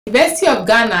University of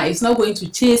Ghana is not going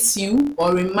to chase you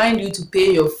or remind you to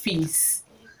pay your fees.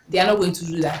 They are not going to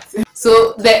do that.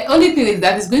 So the only thing is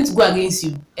that it's going to go against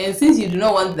you, and since you do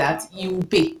not want that, you will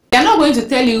pay. They are not going to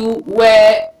tell you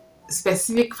where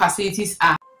specific facilities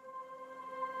are.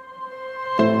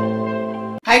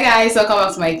 Hi guys, welcome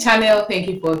back to my channel. Thank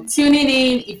you for tuning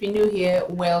in. If you're new here,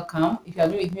 welcome. If you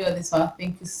have been with me on this one,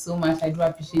 thank you so much. I do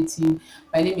appreciate you.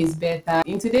 My name is Bertha.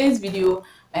 In today's video,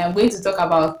 I am going to talk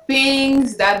about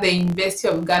things that the University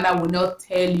of Ghana will not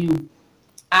tell you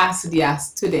as their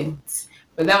students.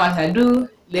 Without much ado,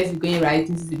 let's be going right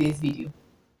into today's video.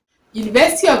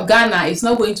 University of Ghana is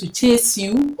not going to chase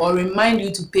you or remind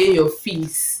you to pay your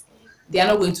fees. They are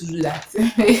not going to do that.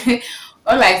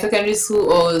 Unlike secondary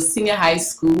school or senior high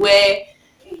school, where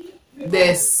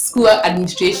the school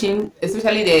administration,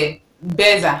 especially the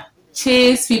Bertha,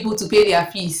 chase people to pay their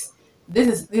fees.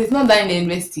 This is not done in the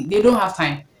university. They don't have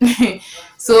time.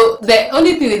 So the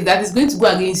only thing is that it's going to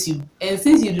go against you, and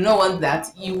since you do not want that,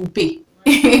 you will pay.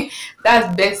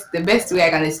 That's the best way I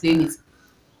can explain it.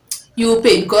 You will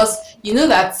pay because you know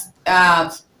that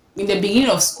in the beginning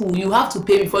of school you have to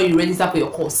pay before you register for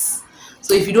your course.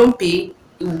 So if you don't pay,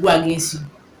 it will go against you.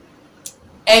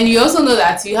 And you also know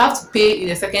that you have to pay in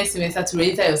the second semester to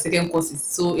register your second courses.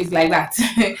 So it's like that.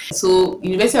 So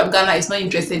University of Ghana is not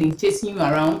interested in chasing you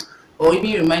around or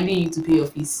even reminding you to pay your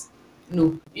fees.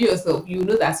 No, you yourself, you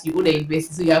know that you owe the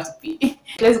university, so you have to pay.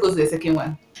 Let's go to the second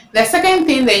one. The second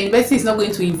thing the university is not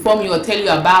going to inform you or tell you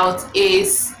about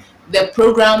is the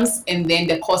programs and then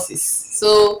the courses.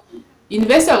 So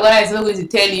University of Ghana is not going to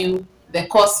tell you the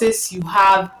courses you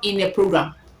have in a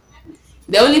program.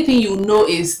 The only thing you know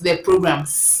is the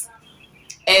programs.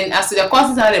 And as to the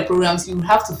courses and the programs, you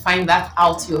have to find that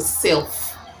out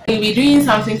yourself. You'll be doing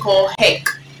something called HEC,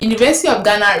 University of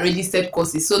Ghana registered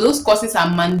courses. So those courses are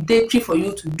mandatory for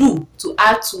you to do, to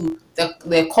add to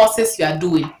the courses you are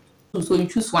doing. So you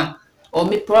choose one, or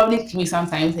maybe probably three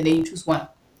sometimes, and then you choose one.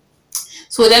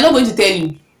 So they're not going to tell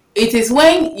you. It is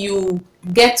when you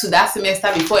get to that semester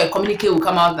before a communique will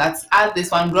come out that add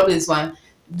this one, drop this one,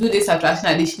 do this subtraction,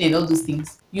 addition, and all those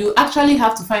things. You actually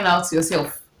have to find out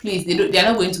yourself. Please, they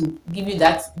are not going to give you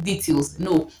that details.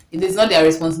 No, it is not their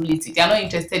responsibility. They are not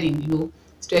interested in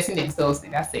stressing themselves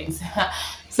in that sense.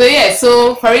 So yeah,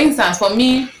 so for instance, for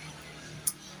me,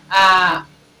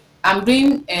 I'm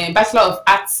doing a Bachelor of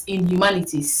Arts in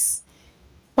Humanities,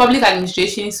 Public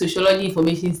Administration, Sociology,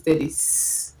 Information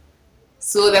Studies.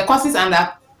 So the courses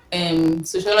under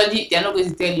Sociology, they are not going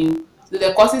to tell you. So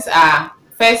the courses are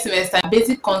first semester,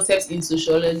 basic concepts in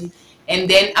sociology, and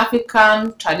then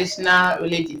African traditional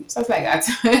religion, stuff like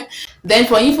that. Then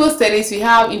for info studies, we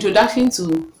have introduction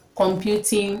to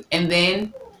computing, and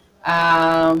then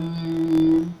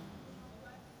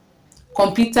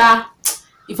computer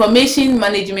information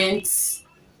management.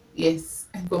 Yes,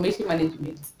 information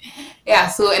management. Yeah,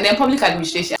 so and then public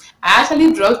administration. I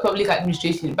actually dropped public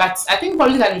administration, but I think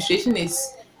public administration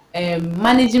is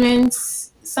management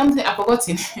something I've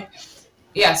forgotten.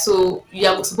 Yeah, so you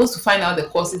are supposed to find out the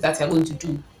courses that you're going to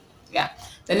do. Yeah,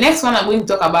 the next one I'm going to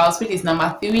talk about, which is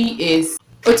number 3, is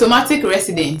automatic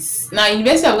residence. Now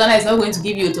University of Ghana is not going to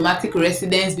give you automatic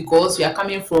residence because you are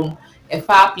coming from a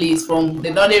far place, from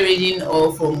the northern region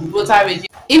or from Bertha region.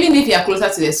 Even if you are closer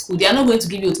to the school, they are not going to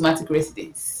give you automatic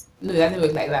residence. No, it doesn't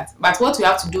work like that. But what you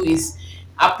have to do is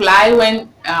apply when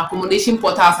accommodation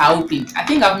portals are open. I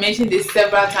think I've mentioned this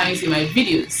several times in my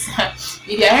videos.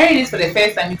 If you are hearing this for the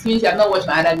first time, it means you have not watched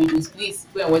my other videos. Please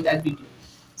go and watch that video.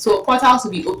 So portals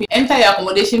will be open. Enter your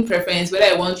accommodation preference, whether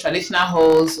you want traditional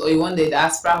halls or you want the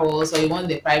diaspora halls or you want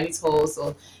the private halls.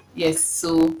 Or yes,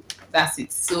 so that's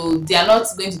it. So they are not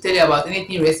going to tell you about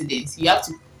anything residence. You have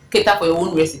to cater for your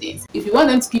own residence. If you want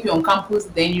them to keep you on campus,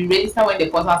 then you register when the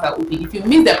portals are open. If you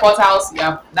miss the portals,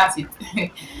 yeah, that's it.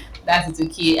 That's it.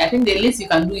 Okay, I think the least you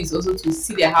can do is also to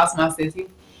see their house masters if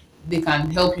they can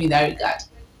help you in that regard.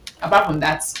 Apart from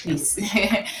that, please.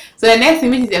 So the next thing,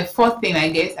 which is the fourth thing, I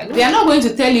guess, they are not going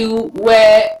to tell you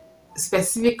where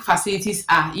specific facilities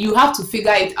are. You have to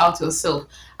figure it out yourself.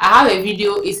 I have a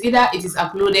video. It's either it is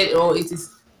uploaded or it is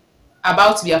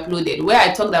about to be uploaded, where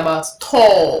I talked about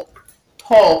tour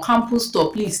campus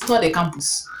tour. Please tour the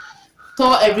campus,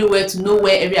 tour everywhere to know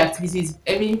where every activity is,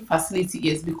 every facility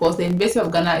is, because the University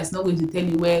of Ghana is not going to tell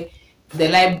you where the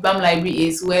BAM library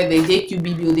is, where the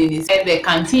JQB building is, where the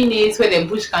canteen is, where the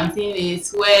bush canteen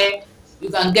is, where you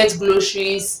can get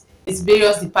groceries. It's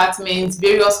various departments,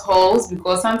 various halls,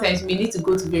 because sometimes we need to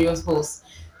go to various halls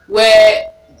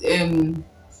where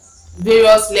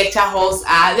various lecture halls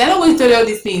are. They're not going to tell you all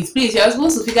these things. Please, you're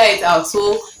supposed to figure it out.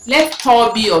 So let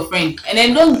tour be your friend, and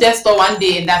then don't just tour one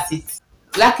day and that's it.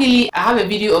 Luckily, I have a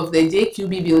video of the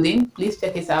JQB building. Please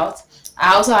check it out.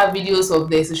 I also have videos of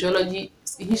the sociology,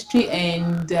 history,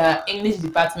 and English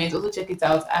department. Also check it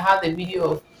out. I have the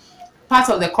video of part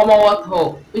of the Commonwealth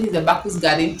Hall, which is the Bacchus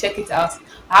Garden. Check it out.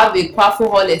 I have the Kwafo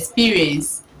Hall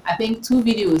experience. I think 2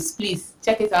 videos. Please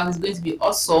check it out. It's going to be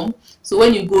awesome. So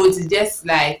when you go, it's just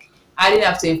like adding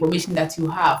up to information that you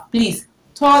have. Please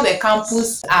tour the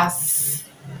campus as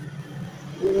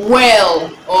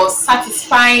well or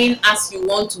satisfying as you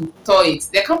want to tour it.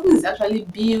 The campus is actually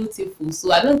beautiful,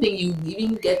 so I don't think you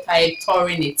even get tired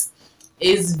touring it.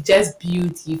 It's just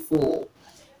beautiful.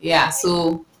 Yeah,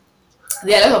 so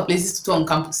there are a lot of places to tour on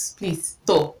campus. Please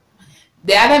tour.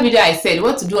 The other video I said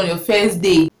what to do on your first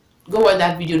day, go watch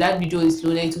that video. That video is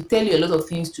loaded to tell you a lot of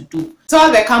things to do.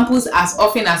 Tour the campus as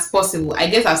often as possible. I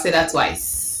guess I've said that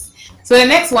twice. So the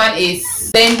next one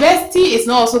is the university is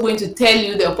not also going to tell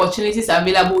you the opportunities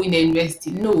available in the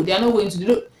university. No, they are not going to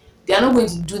do. They are not going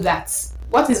to do that.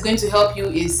 What is going to help you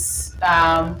is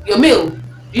your mail.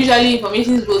 Usually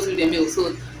information goes through the mail,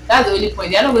 so that's the only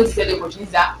point. They are not going to tell you the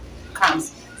opportunities that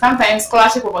comes. Sometimes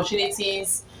scholarship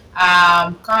opportunities,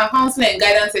 counseling and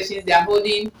guidance sessions. They are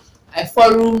holding a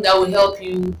forum that will help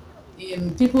you.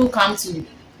 People come to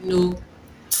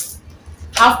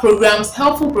have programs,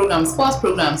 helpful programs, sports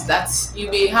programs that you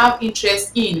may have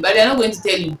interest in, but they're not going to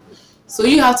tell you. So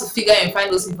you have to figure and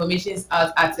find those informations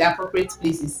out at the appropriate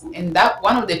places. And that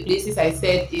one of the places I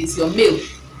said is your mail.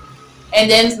 And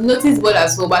then notice board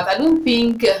as well. But I don't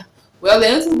think, well, the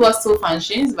notice board still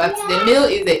functions, but the mail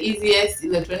is the easiest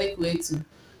electronic way to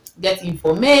get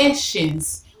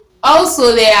informations.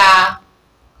 Also, there are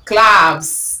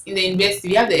clubs in the university.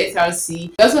 We have the SRC.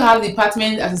 We also have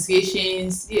department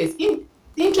associations. Yes,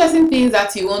 interesting things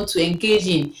that you want to engage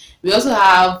in. We also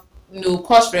have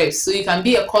course reps, so you can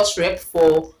be a course rep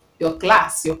for your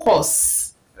class, your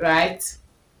course, right?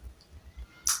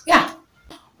 Yeah,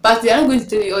 but they are not going to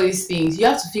tell you all these things. You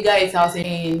have to figure it out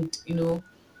and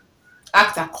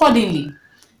act accordingly.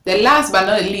 The last but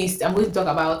not the least I'm going to talk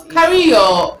about, carry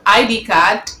your ID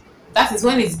card. That is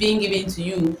when it's being given to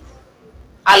you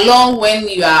along when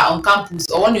you are on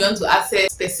campus or when you want to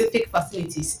access specific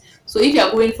facilities. So if you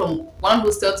are going from one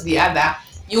hostel to the other,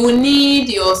 you will need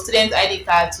your student ID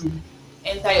card to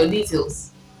enter your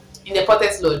details in the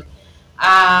porter's load.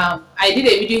 I did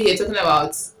a video here talking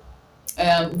about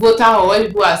voter hall, where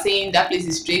people are saying that place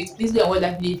is strict. Please go and watch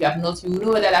that video if you have not. You will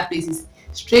know whether that place is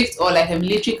strict or like a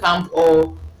military camp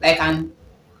or like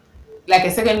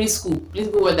a secondary school. Please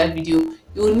go watch that video.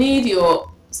 You will need your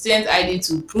student ID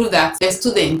to prove that the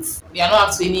students, they are not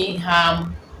up to any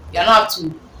harm, they are not up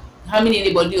to harming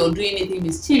anybody or doing anything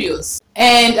mysterious.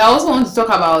 And I also want to talk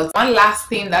about one last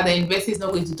thing that the university is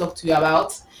not going to talk to you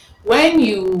about. When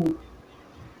you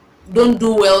don't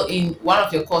do well in one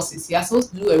of your courses, you are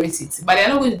supposed to do a receipt, but they are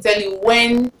not going to tell you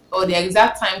when or the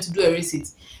exact time to do a receipt.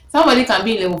 Somebody can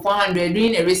be in level 400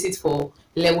 doing a receipt for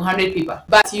level 100 paper,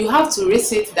 but you have to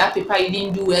receipt that paper you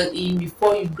didn't do well in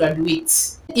before you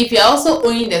graduate. If you are also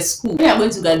owing the school, when you are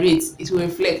going to graduate, it will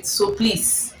reflect. So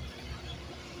please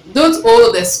don't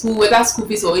owe the school, whether school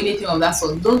fees or anything of that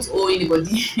sort. Don't owe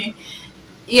anybody.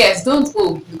 Yes, don't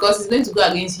owe, because it's going to go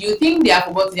against you. You think they are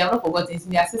forgotten, they are not forgotten. It's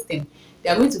in their system. They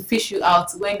are going to fish you out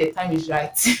when the time is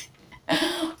right.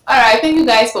 Alright, thank you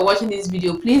guys for watching this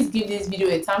video. Please give this video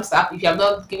a thumbs up if you have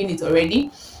not given it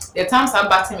already. The thumbs up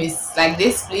button is like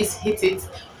this. Please hit it.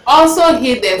 Also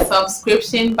hit the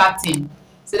subscription button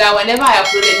so that whenever I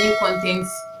upload a new content,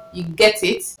 you get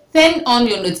it. Turn on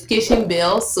your notification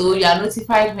bell so you are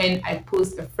notified when I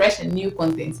post a fresh and new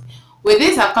content. With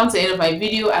this, I've come to the end of my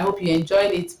video. I hope you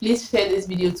enjoyed it. Please share this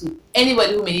video to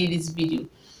anybody who may need this video.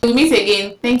 We'll meet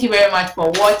again. Thank you very much for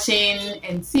watching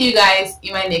and see you guys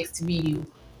in my next video.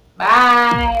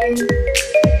 Bye.